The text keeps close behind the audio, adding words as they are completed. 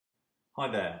Hi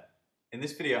there. In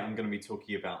this video I'm going to be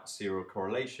talking about serial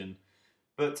correlation,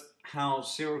 but how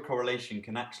serial correlation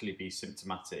can actually be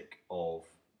symptomatic of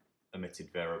omitted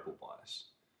variable bias,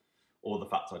 or the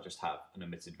fact I just have an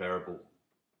omitted variable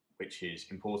which is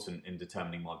important in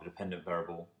determining my dependent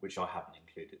variable which I haven't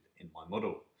included in my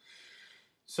model.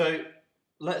 So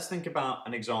let's think about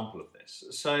an example of this.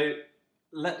 So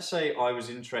let's say I was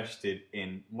interested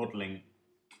in modelling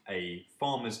a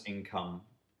farmer's income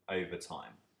over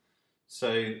time.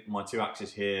 So my two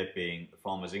axes here being the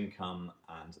farmer's income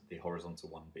and the horizontal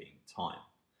one being time.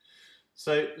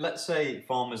 So let's say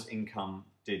farmer's income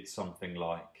did something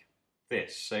like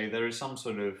this. So there is some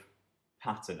sort of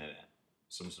pattern in it,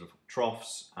 some sort of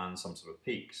troughs and some sort of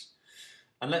peaks.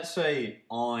 And let's say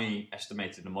I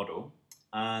estimated a model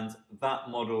and that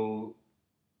model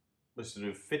was sort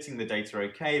of fitting the data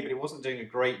okay, but it wasn't doing a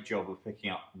great job of picking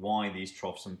up why these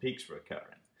troughs and peaks were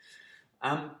occurring.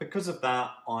 And because of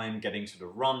that, I'm getting sort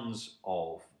of runs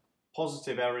of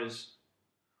positive errors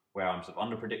where I'm sort of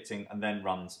under-predicting, and then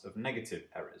runs of negative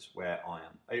errors where I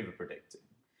am over-predicting.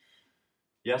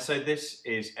 Yeah, so this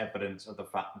is evidence of the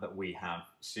fact that we have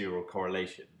serial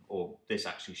correlation, or this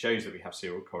actually shows that we have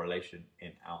serial correlation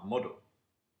in our model.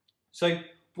 So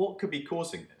what could be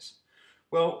causing this?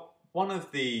 Well, one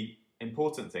of the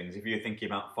important things, if you're thinking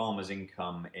about farmers'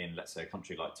 income in, let's say, a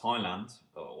country like Thailand,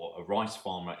 or a rice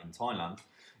farmer in Thailand,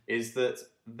 is that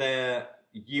their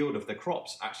yield of the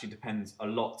crops actually depends a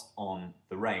lot on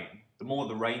the rain. The more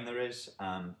the rain there is,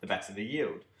 the better the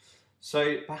yield.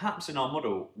 So perhaps in our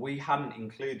model, we hadn't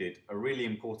included a really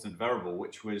important variable,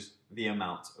 which was the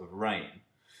amount of rain.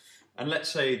 And let's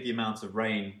say the amount of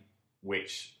rain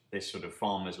which this sort of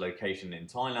farmer's location in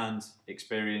Thailand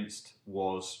experienced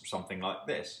was something like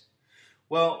this.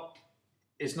 Well,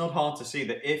 it's not hard to see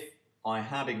that if I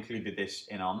had included this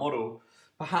in our model,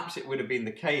 perhaps it would have been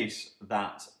the case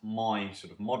that my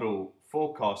sort of model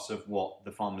forecasts of what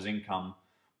the farmer's income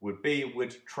would be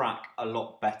would track a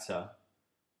lot better.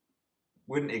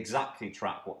 Wouldn't exactly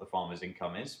track what the farmer's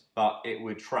income is, but it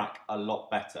would track a lot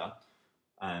better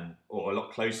or a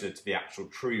lot closer to the actual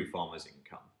true farmer's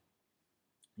income.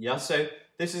 Yeah, so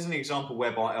this is an example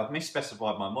whereby I've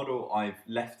misspecified my model. I've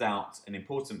left out an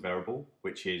important variable,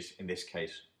 which is, in this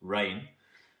case, rain.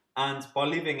 And by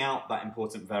leaving out that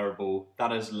important variable,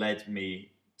 that has led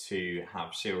me to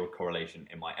have serial correlation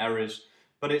in my errors.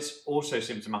 But it's also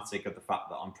symptomatic of the fact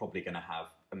that I'm probably going to have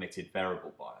omitted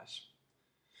variable bias.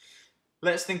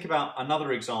 Let's think about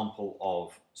another example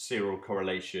of serial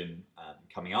correlation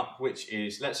coming up, which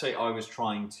is, let's say I was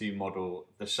trying to model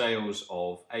the sales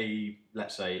of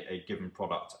let's say a given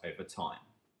product over time.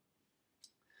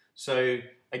 So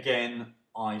again,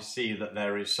 I see that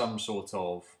there is some sort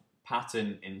of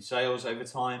pattern in sales over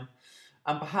time,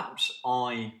 and perhaps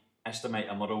I estimate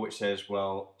a model which says,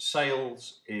 well,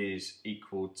 sales is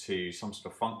equal to some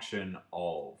sort of function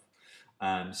of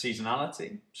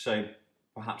seasonality. So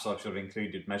perhaps I've sort of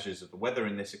included measures of the weather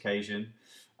in this occasion.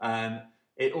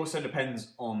 It also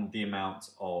depends on the amount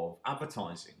of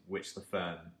advertising which the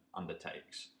firm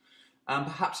undertakes. And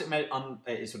perhaps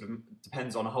it sort of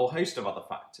depends on a whole host of other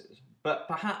factors. But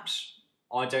perhaps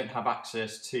I don't have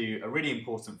access to a really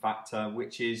important factor,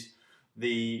 which is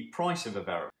the price of a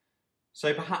variable.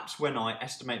 So perhaps when I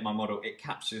estimate my model, it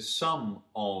captures some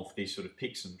of these sort of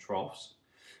peaks and troughs.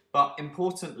 But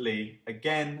importantly,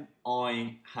 again,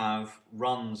 I have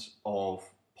runs of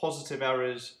positive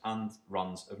errors and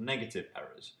runs of negative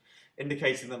errors,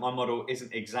 indicating that my model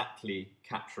isn't exactly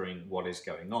capturing what is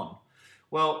going on.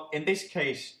 Well, in this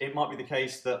case, it might be the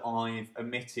case that I've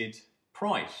omitted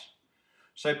price.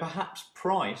 So perhaps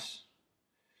price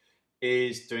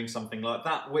is doing something like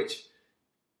that, which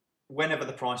whenever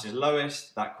the price is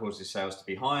lowest, that causes sales to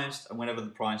be highest, and whenever the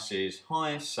price is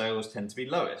highest, sales tend to be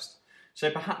lowest. So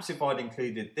perhaps if I'd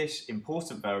included this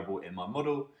important variable in my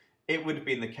model, it would have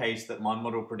been the case that my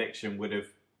model prediction would have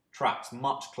tracked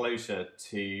much closer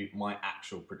to my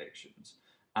actual predictions,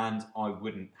 and I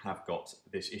wouldn't have got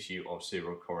this issue of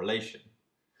serial correlation.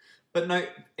 But note,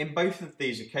 in both of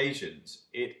these occasions,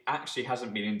 it actually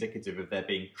hasn't been indicative of there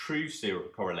being true serial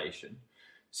correlation.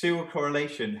 Serial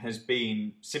correlation has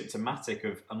been symptomatic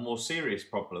of a more serious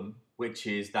problem, which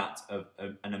is that of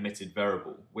an omitted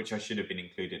variable, which I should have been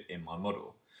included in my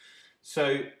model.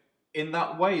 So in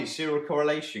that way, serial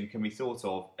correlation can be thought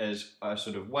of as a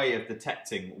sort of way of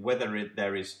detecting whether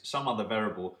there is some other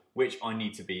variable which I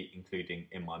need to be including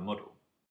in my model.